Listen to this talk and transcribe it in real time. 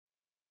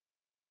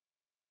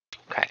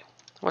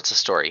What's the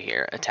story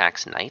here?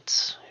 Attacks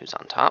knights. Who's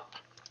on top?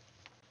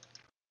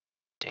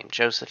 Dame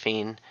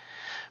Josephine.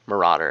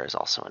 Marauder is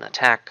also an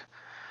attack.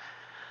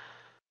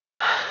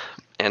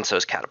 And so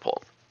is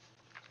Catapult.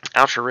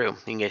 Oucharoo. You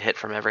can get hit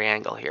from every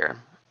angle here.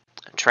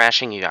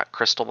 Trashing, you got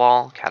Crystal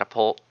Ball,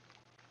 Catapult.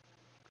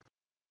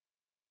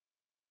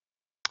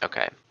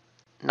 Okay.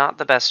 Not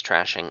the best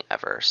trashing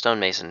ever.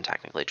 Stonemason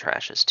technically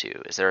trashes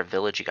too. Is there a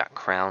village you got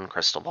Crown,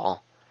 Crystal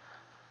Ball?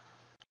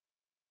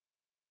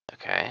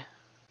 Okay.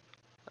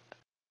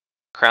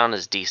 Crown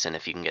is decent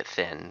if you can get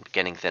thin.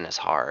 Getting thin is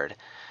hard.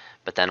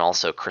 But then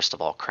also Crystal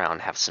Ball, Crown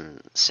have some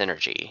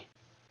synergy.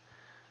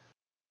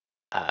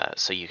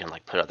 So you can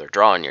like put other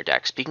draw in your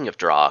deck. Speaking of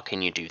draw,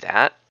 can you do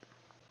that?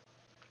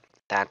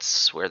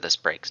 That's where this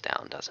breaks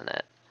down, doesn't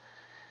it?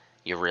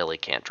 You really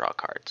can't draw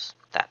cards.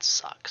 That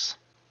sucks.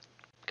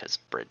 Because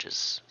Bridge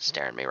is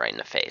staring me right in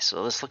the face.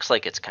 So this looks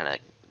like it's kind of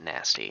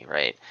nasty,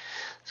 right?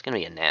 It's going to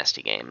be a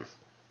nasty game.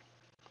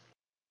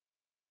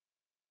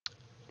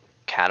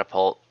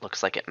 Catapult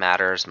looks like it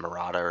matters.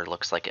 Marauder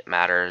looks like it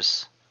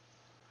matters.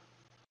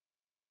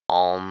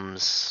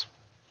 Alms.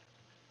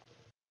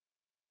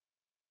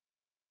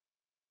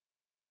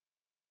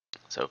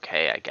 It's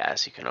okay, I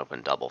guess. You can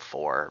open double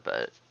 4,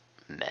 but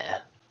meh.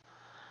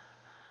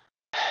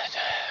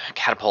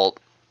 Catapult.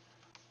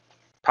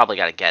 Probably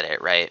got to get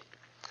it, right?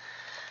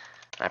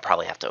 I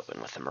probably have to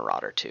open with the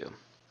Marauder too.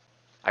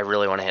 I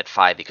really want to hit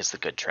 5 because the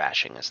good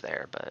trashing is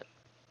there, but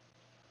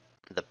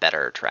the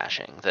better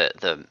trashing,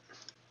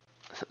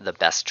 the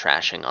best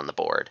trashing on the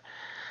board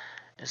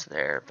is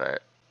there,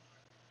 but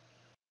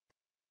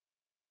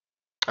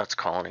oh, it's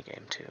calling a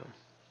game too.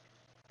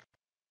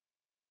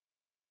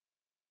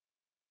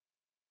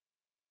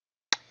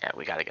 Yeah,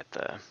 we got to get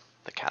the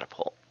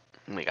Catapult.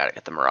 And we got to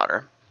get the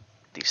Marauder.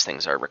 These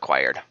things are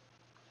required.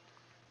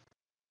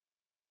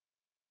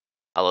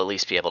 I'll at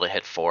least be able to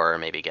hit 4,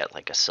 maybe get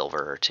like a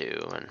silver or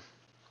 2, and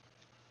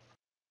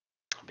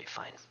I'll be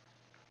fine.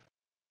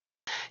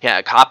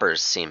 Yeah,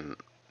 coppers seem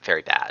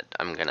very bad.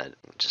 I'm gonna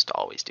just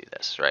always do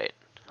this, right?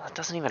 Well, it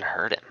doesn't even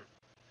hurt him.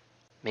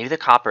 Maybe the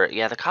copper,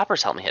 yeah, the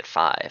coppers help me hit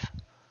 5.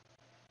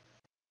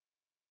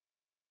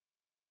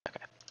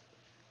 Okay.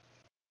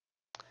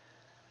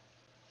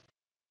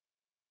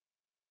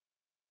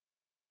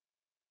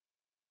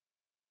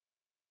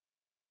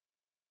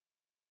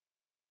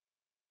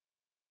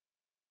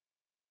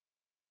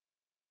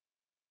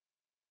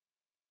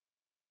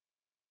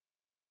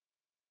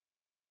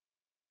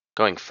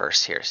 Going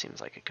first here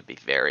seems like it could be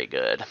very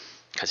good.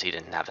 Because he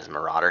didn't have his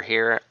Marauder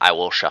here, I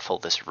will shuffle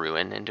this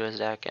Ruin into his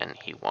deck, and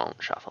he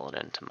won't shuffle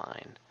it into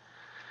mine.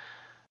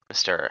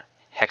 Mr.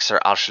 Hexer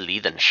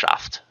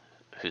Auschleidenschaft,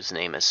 whose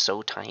name is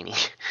so tiny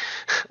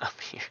up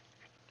here.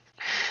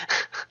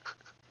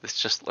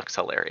 This just looks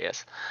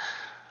hilarious.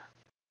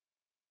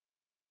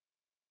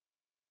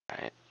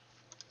 Alright.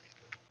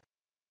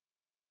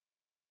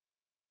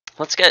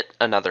 Let's get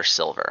another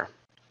silver.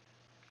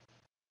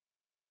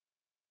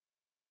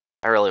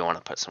 I really want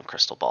to put some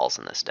crystal balls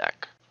in this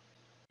deck.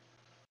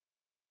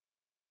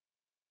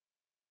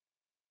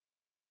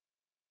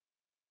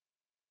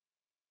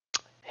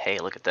 Hey,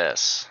 look at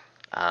this.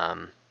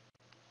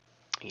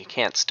 You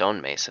can't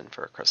Stonemason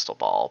for a crystal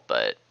ball,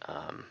 but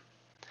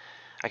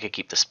I could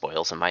keep the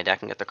spoils in my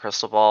deck and get the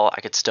crystal ball.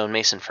 I could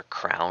Stonemason for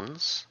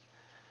crowns,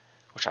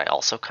 which I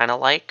also kind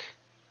of like.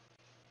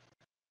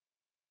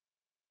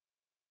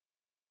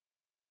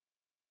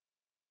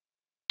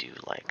 Do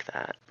like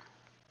that.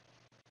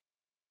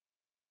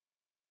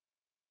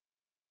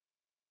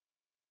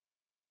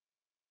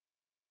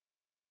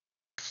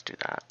 Let's do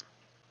that.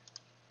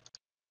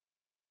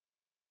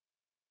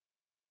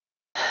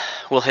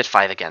 We'll hit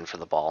 5 again for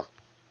the ball.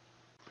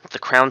 The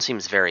crown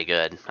seems very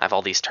good. I have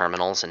all these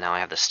terminals, and now I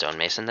have the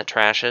stonemason that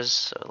trashes,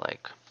 so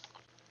like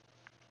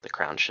the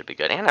crown should be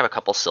good. And I have a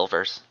couple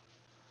silvers.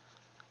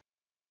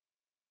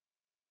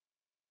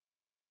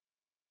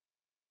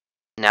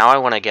 Now I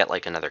want to get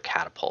like another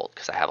catapult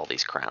because I have all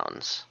these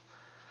crowns.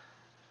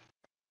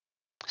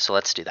 So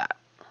let's do that.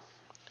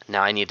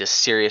 Now I need to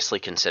seriously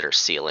consider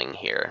sealing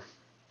here.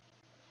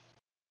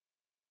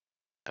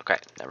 Okay,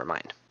 never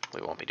mind.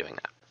 We won't be doing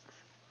that.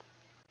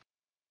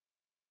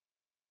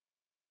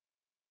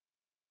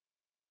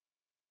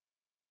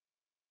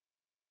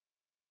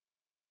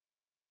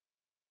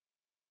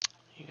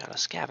 You got a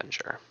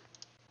scavenger.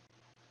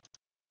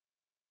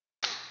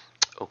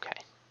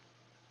 Okay.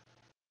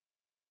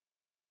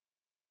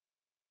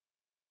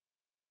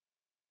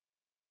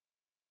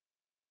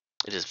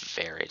 It is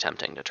very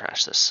tempting to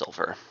trash this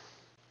silver.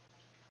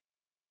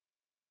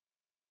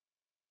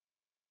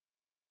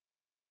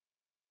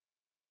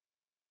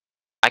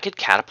 I could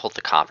catapult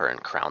the copper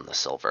and crown the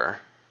silver.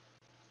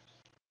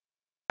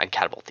 I'd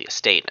catapult the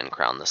estate and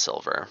crown the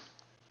silver.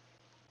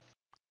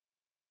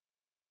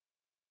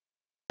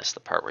 That's the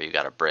part where you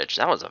got a bridge.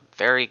 That was a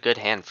very good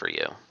hand for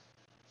you.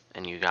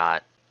 And you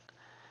got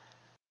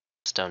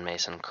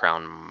stonemason,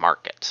 crown,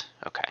 market.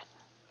 Okay.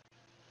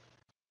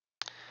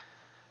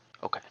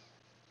 Okay.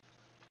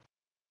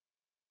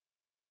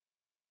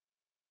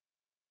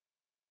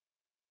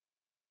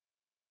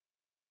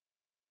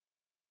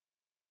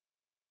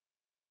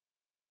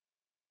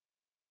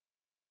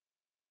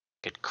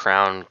 Could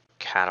crown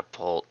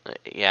catapult.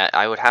 Yeah,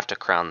 I would have to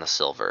crown the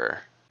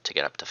silver to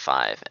get up to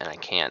 5, and I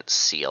can't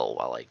seal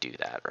while I do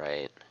that,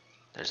 right?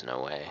 There's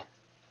no way.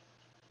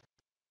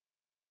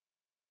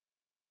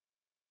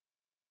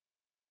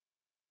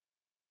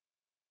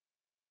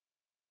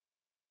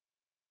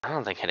 I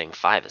don't think hitting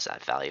 5 is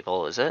that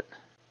valuable, is it?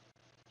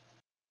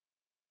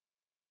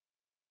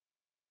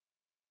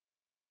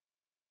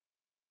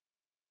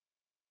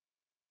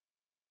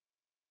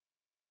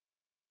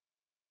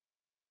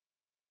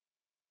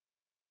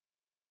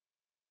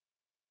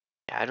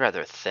 Yeah, I'd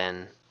rather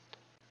thin.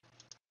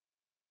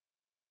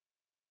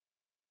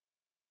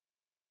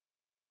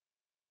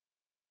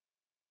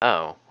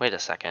 Oh, wait a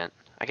second.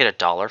 I get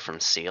 $1 from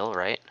seal,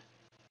 right?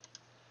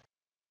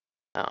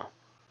 Oh.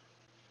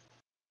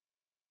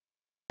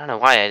 I don't know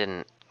why I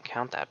didn't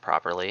count that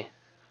properly.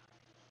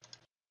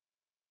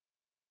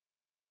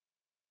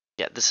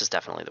 Yeah, this is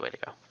definitely the way to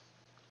go.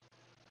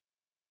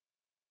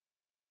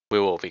 We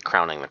will be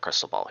crowning the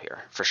crystal ball here,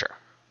 for sure.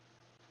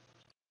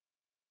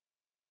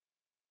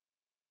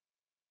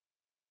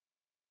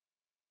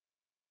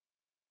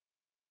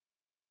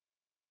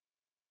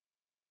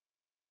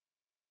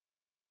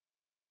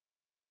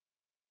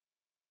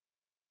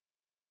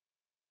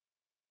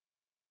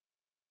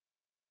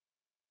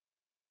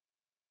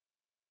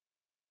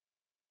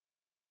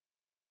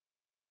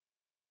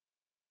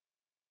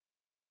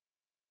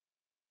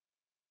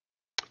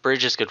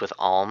 Bridge is good with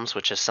alms,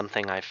 which is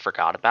something I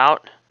forgot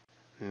about.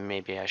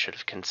 Maybe I should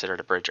have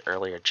considered a bridge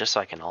earlier, just so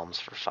I can alms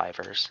for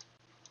 5ers.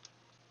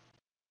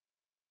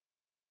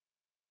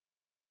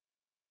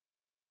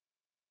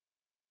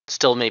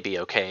 Still may be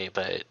okay,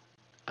 but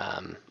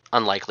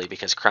unlikely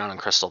because Crown and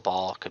Crystal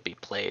Ball could be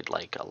played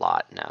like a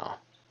lot now.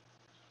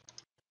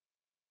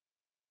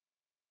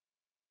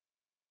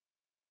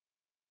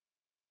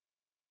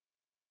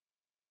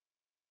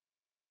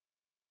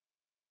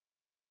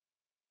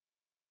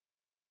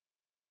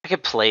 I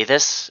could play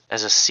this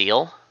as a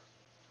seal.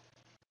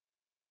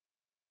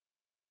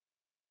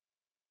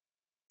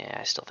 Yeah,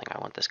 I still think I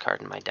want this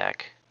card in my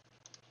deck.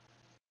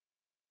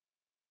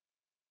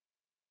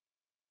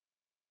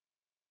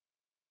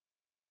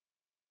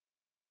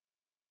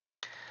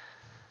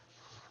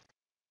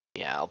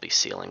 Yeah, I'll be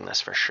sealing this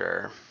for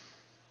sure.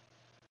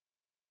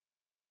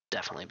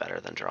 Definitely better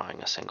than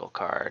drawing a single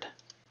card.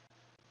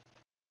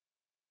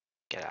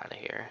 Get out of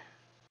here.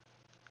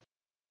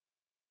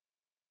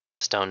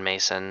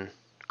 Stonemason,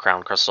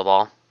 Crown Crystal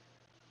Ball.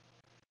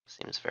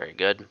 Seems very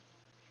good.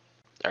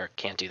 Or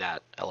can't do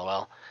that,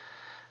 lol.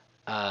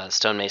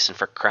 Stonemason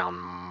for Crown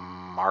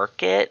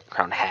Market.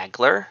 Crown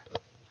Haggler.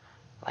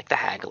 I like the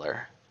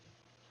Haggler.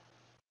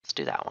 Let's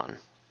do that one.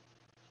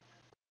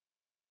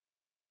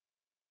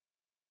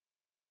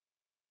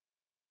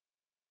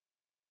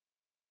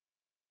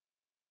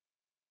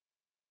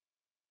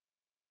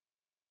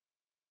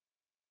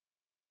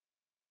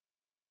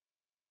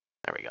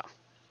 There we go.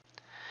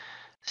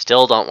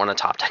 Still don't want to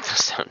top deck the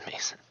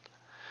Stonemason.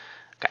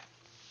 Okay.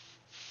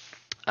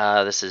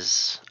 This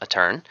is a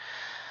turn.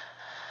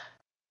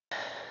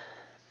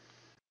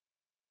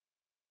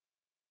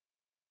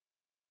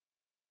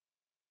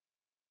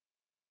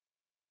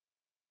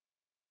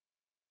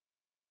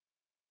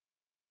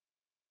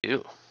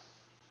 Ew.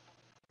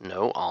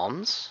 No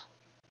alms?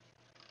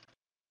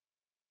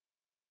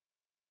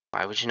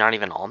 Why would you not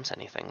even alms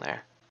anything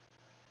there?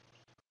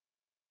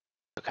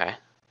 Okay.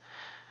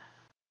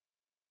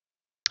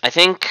 I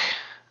think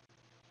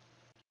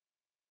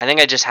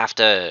I just have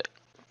to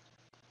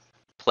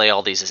play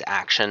all these as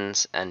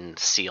actions and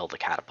seal the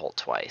catapult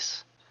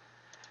twice.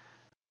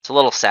 It's a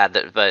little sad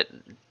that, but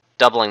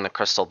doubling the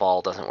crystal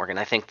ball doesn't work, and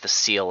I think the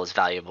seal is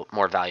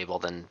more valuable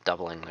than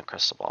doubling the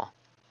crystal ball.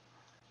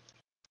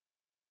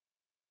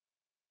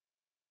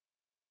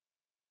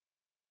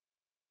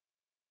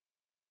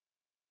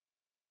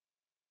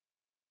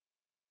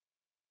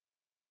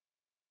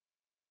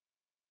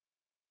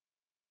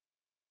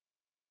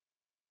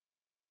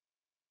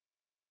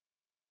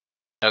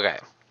 Okay.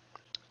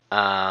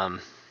 I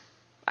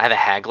have a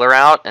haggler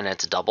out, and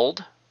it's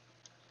doubled.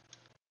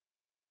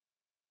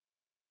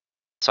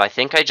 So I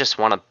think I just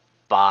want to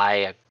buy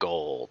a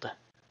gold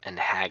and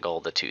haggle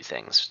the two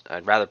things.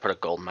 I'd rather put a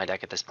gold in my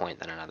deck at this point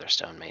than another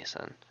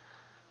stonemason.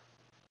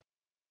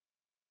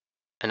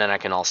 And then I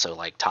can also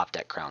like top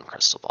deck Crown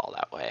Crystal Ball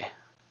that way.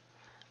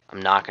 I'm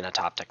not going to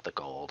top deck the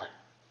gold.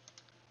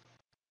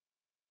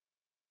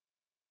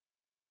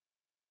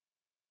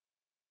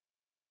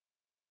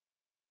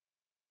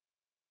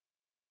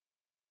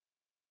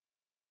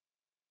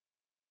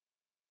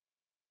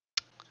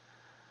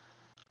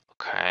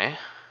 Okay.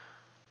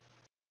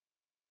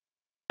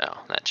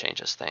 Oh, that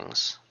changes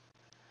things.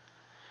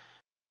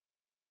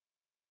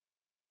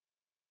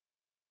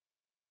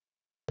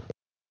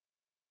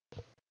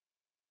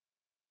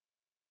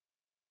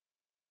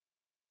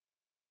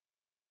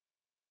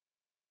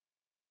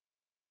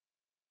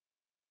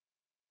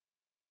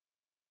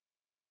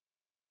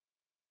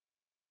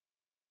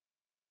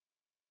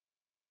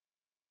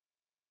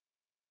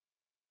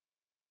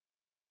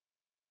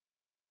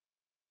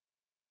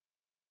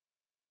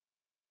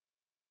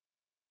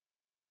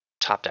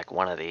 top deck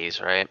one of these,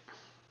 right?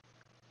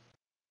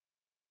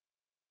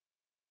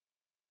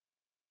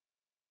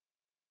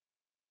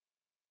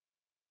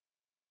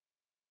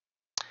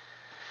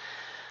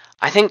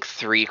 I think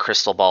 3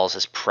 crystal balls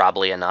is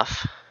probably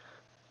enough.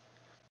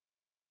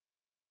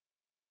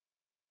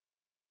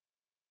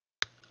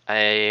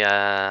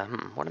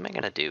 What am I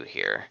gonna do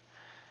here?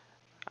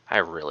 I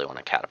really want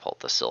to catapult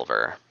the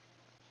silver.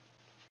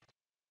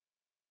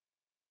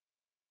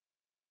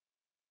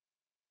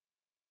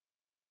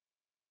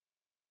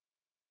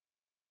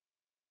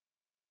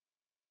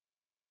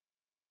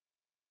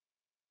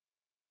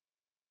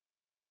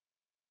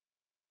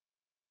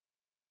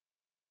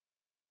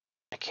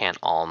 I can't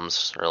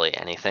alms really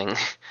anything,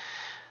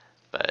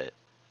 but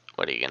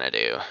what are you gonna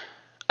do?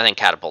 I think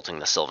catapulting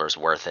the silver is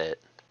worth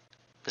it.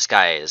 This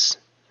guy is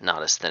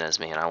not as thin as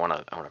me, and I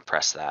wanna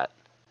press that.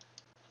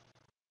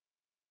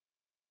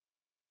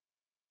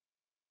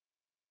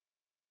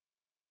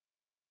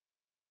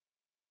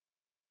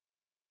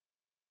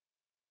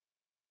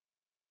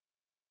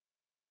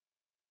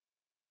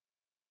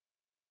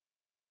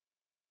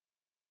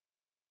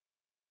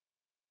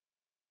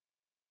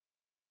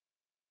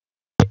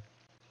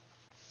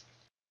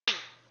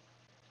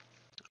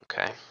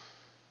 Okay.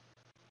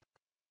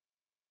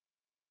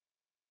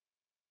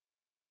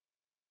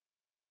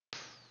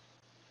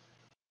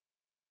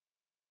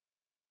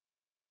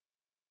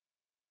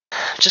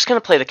 Just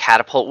gonna play the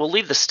catapult. We'll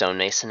leave the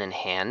stonemason in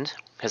hand,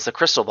 because the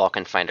crystal ball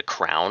can find a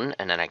crown,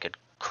 and then I could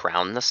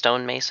crown the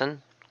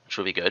stonemason, which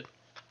would be good.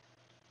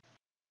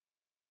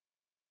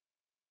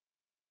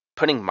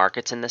 Putting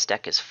markets in this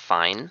deck is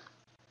fine.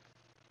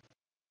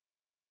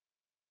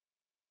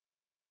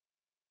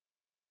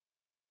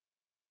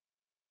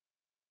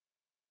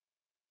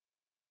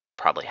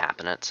 Probably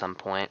happen at some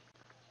point.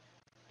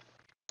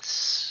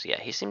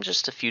 Yeah, he seems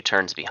just a few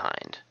turns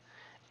behind,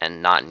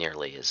 and not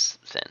nearly as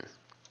thin.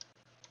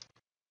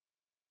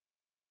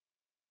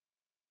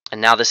 And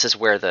now this is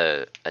where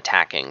the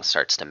attacking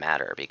starts to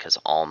matter, because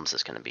alms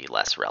is going to be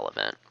less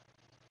relevant.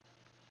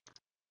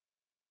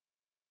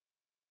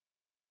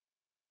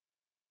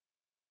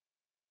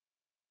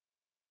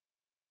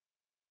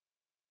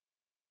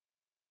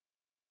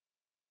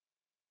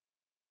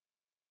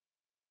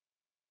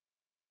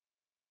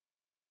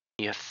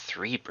 You have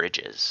 3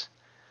 bridges.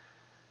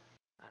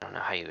 I don't know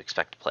how you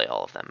expect to play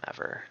all of them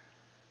ever.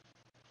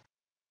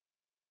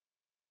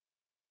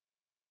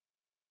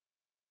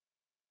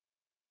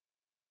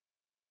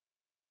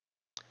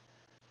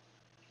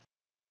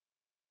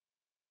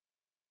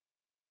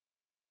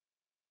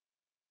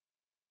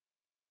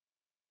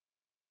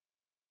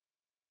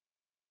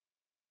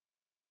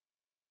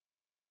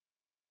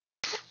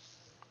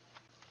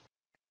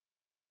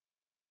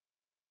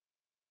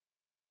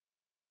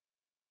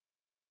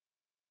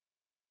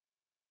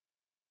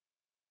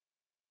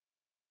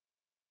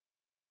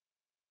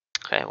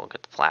 Okay, we'll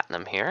get the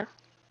platinum here.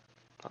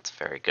 That's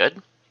very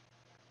good.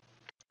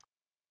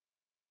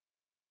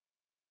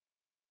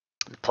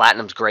 The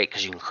platinum's great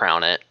because you can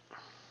crown it.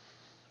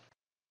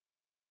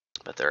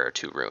 But there are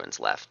 2 ruins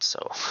left,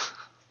 so,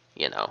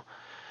 you know,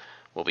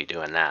 we'll be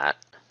doing that.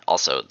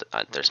 Also,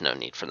 there's no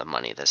need for the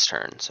money this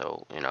turn,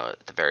 so, you know,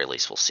 at the very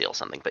least we'll seal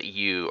something. But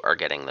you are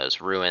getting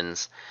those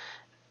ruins,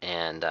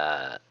 and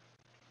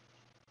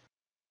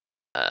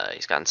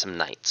he's gotten some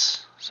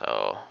knights,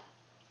 so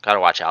gotta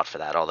watch out for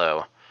that,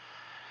 although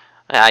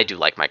I do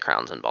like my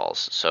crowns and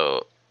balls,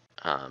 so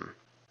yeah,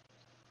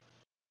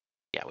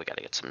 we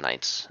gotta get some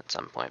knights at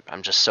some point.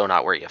 I'm just so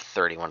not where you have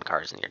 31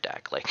 cards in your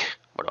deck. Like,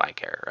 what do I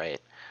care,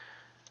 right?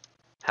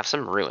 Have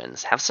some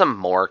ruins. Have some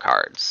more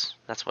cards.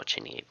 That's what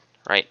you need,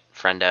 right,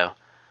 friendo?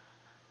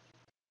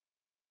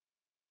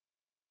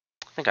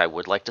 I think I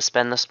would like to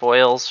spend the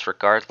spoils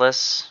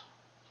regardless.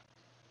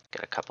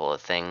 Get a couple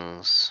of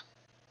things.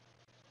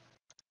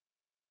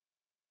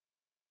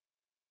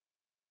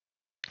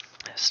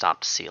 I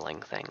stopped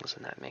sealing things,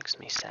 and that makes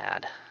me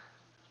sad.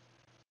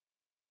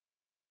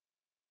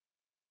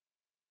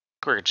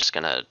 We're just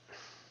gonna...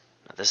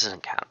 This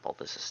isn't catapult,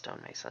 this is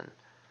stonemason.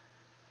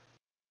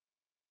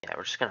 Yeah,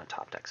 we're just gonna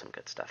top deck some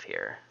good stuff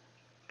here.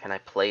 Can I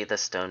play the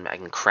stone? I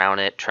can crown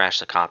it, trash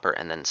the copper,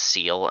 and then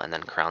seal, and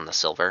then crown the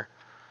silver.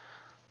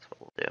 That's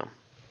what we'll do.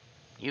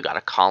 You got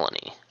a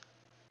colony.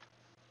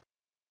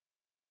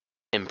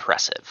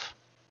 Impressive.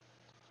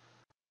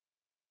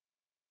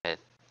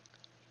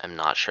 I'm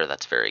not sure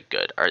that's very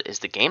good. Is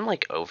the game,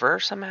 like,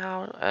 over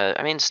somehow?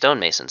 I mean,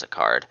 stonemason's a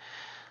card,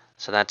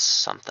 so that's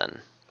something.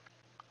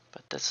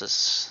 But this is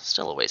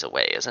still a ways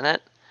away, isn't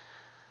it?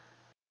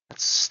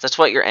 That's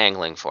what you're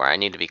angling for. I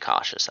need to be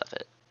cautious of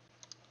it.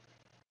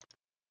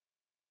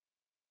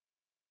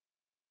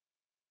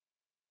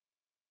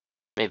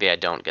 Maybe I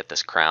don't get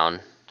this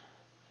crown.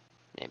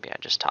 Maybe I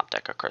just top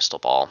deck a crystal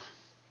ball.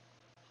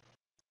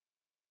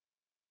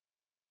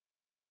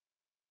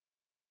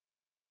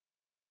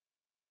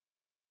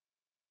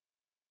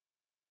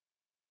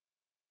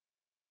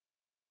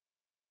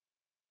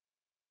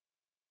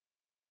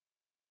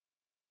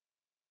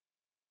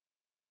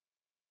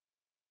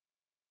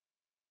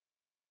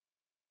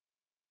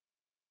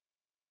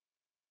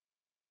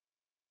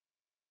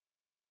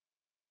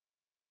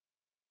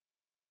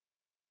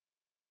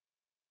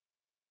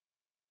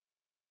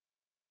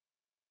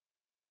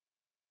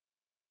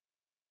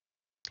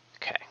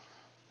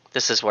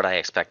 This is what I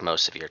expect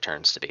most of your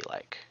turns to be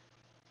like.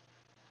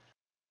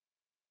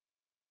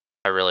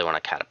 I really want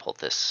to catapult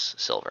this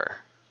silver.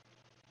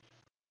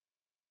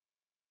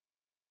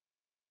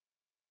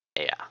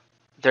 Yeah.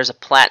 There's a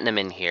platinum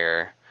in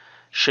here.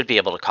 Should be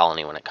able to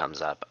colony when it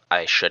comes up.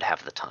 I should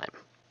have the time.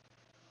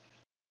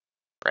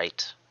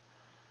 Right?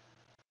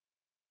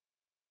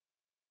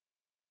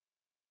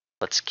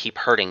 Let's keep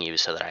hurting you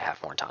so that I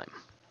have more time.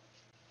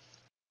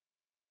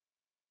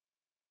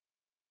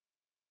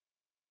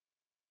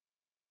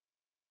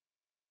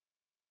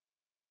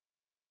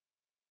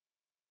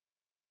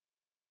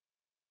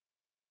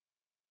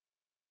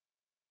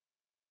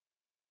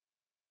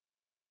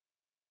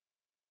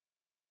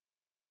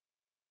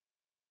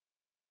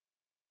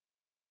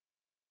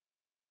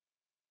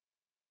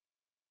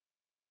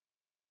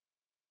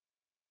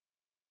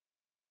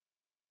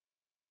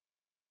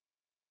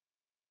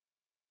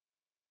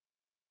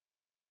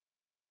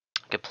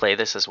 I could play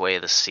this as Way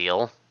of the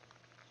Seal.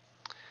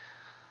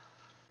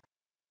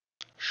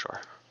 Sure.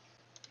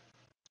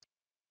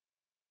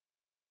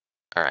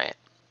 Alright.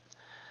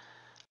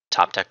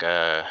 Top deck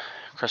a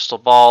crystal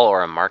ball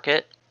or a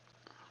market.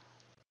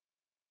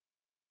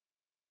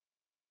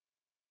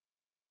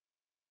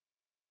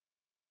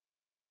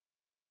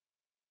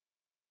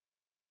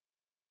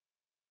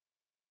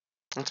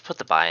 Let's put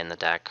the buy in the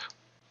deck.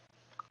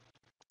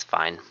 It's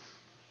fine.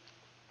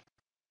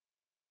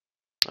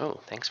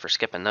 Oh, thanks for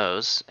skipping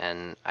those.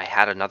 And I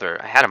had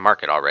a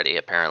market already,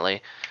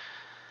 apparently.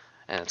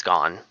 And it's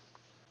gone.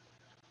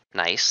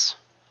 Nice.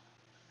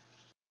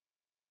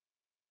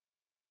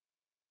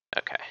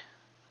 Okay.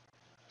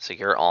 So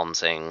you're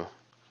almsing.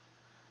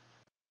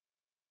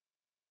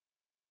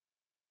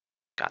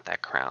 Got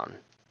that crown.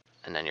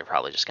 And then you're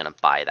probably just gonna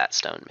buy that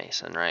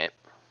stonemason, right?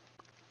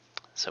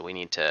 So we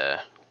need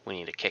to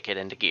kick it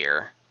into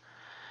gear.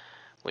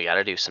 We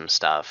gotta do some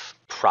stuff.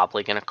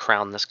 Probably gonna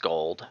crown this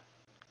gold.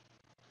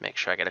 Make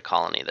sure I get a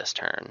colony this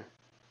turn.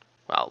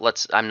 Well,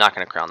 I'm not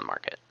gonna crown the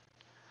market.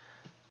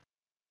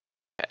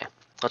 Okay.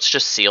 Let's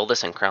just seal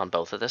this and crown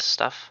both of this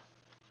stuff.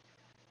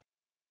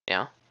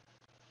 Yeah.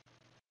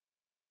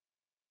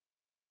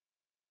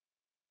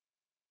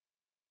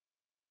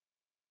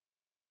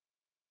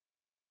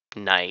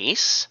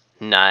 Nice.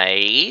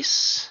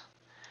 Nice.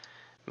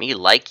 Me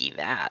likey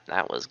that.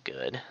 That was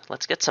good.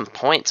 Let's get some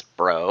points,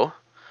 bro.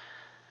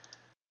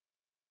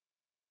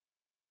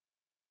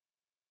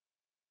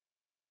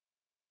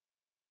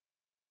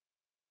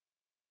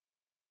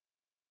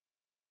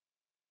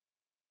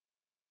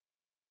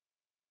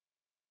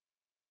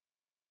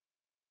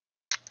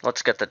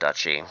 Let's get the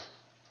duchy.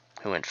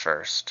 Who went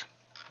first?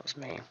 That was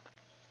me.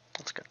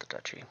 Let's get the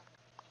duchy.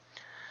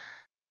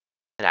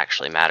 It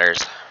actually matters.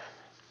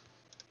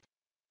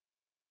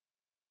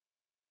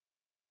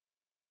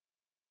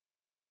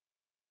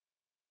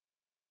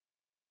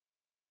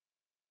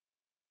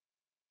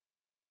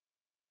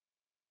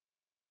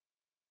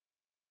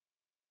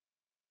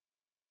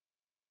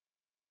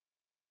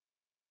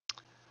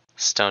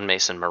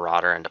 Stonemason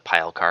Marauder into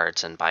pile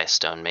cards and buy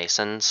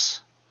stonemasons.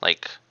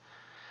 Like,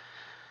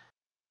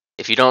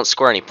 if you don't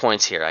score any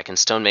points here, I can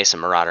stonemason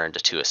Marauder into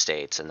 2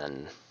 estates, and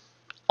then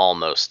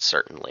almost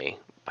certainly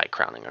by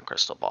crowning a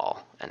crystal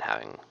ball and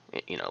having,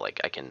 like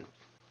I can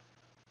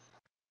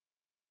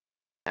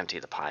empty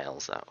the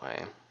piles that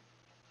way.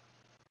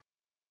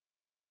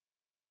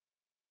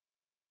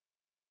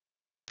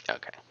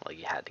 Okay, well,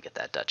 you had to get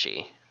that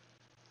duchy.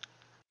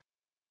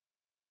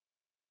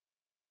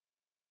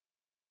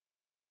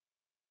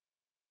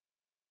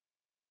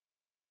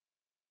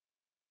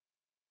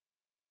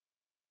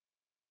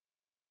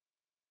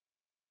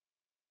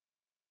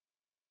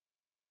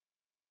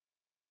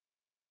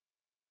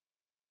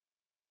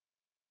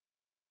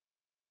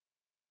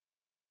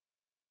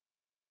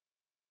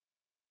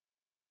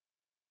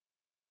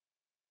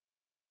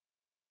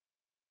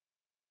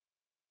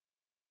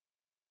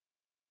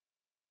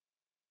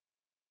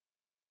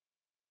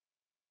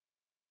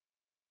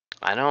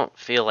 I don't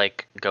feel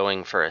like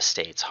going for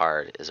estates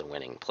hard is a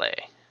winning play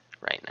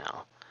right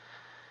now.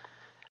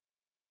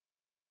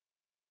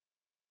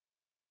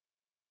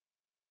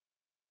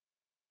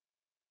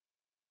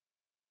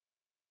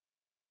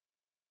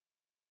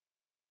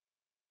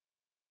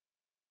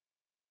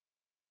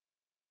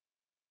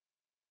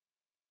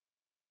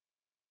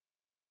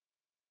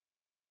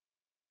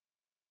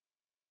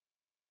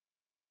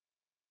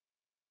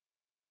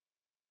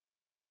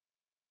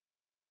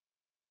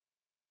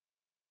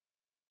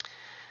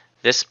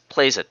 This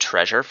plays a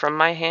treasure from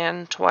my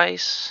hand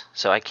twice,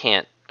 so I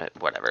can't,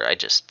 whatever, I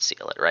just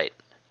seal it, right?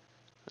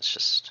 It's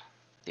just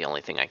the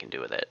only thing I can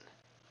do with it.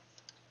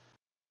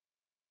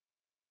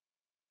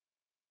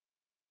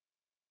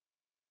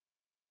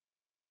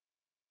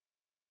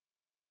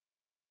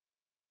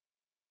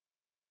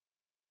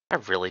 I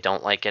really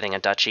don't like getting a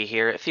duchy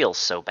here. It feels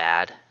so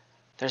bad.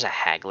 There's a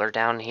haggler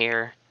down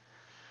here.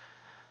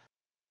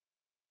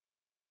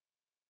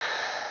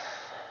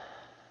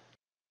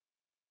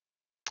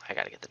 I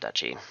gotta get the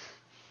duchy.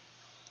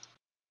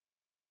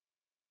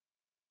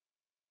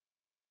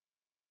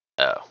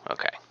 Oh,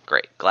 okay.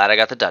 Great. Glad I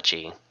got the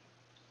duchy.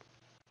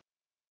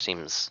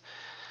 Seems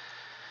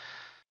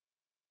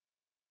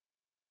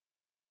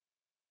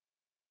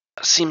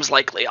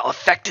likely I'll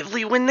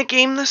effectively win the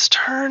game this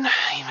turn,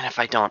 even if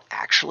I don't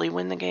actually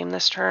win the game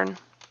this turn.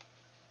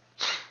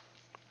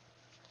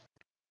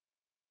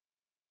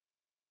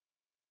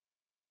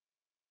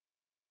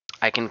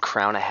 I can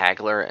crown a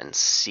haggler and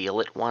seal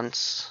it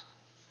once.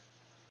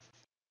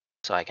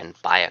 So I can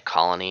buy a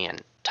colony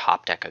and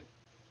top deck a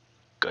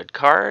good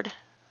card.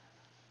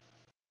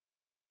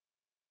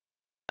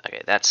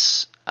 Okay,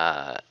 that's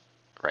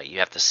right. You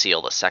have to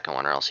seal the second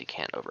one, or else you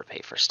can't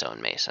overpay for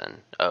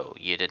stonemason. Oh,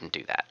 you didn't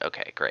do that.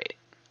 Okay, great.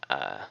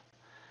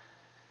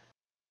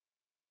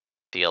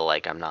 Feel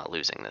like I'm not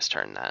losing this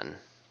turn then,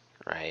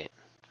 right?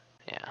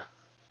 Yeah.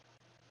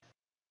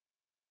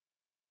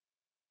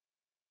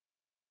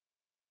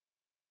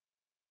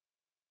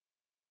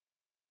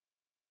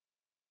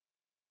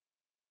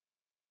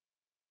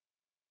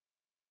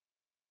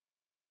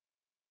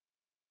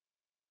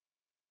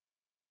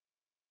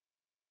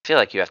 I feel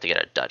like you have to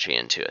get a duchy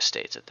and 2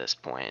 estates at this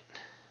point.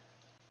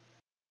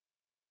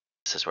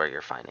 This is where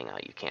you're finding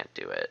out you can't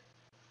do it.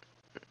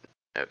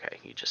 Okay,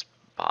 you just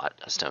bought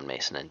a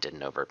stonemason and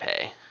didn't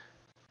overpay.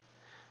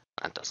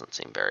 That doesn't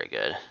seem very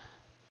good.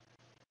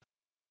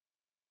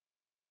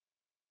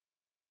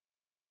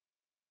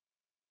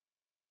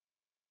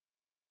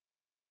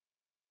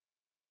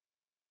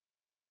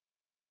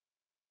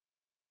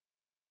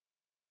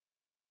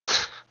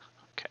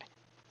 Okay.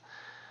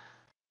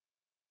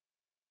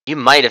 You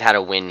might have had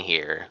a win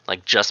here.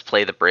 Like, just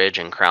play the bridge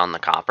and crown the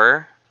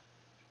copper.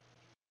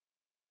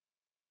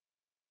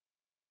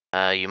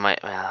 You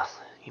might not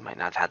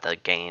have had the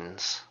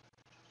gains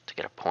to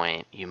get a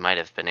point. You might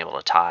have been able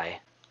to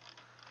tie,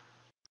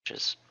 which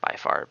is by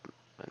far,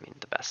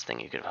 the best thing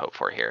you could have hoped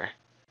for here.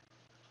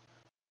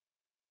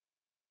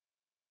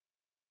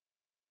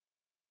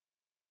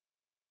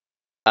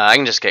 I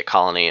can just get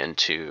colony and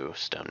 2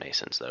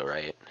 stonemasons though,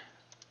 right?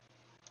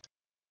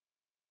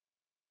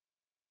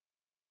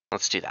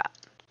 Let's do that.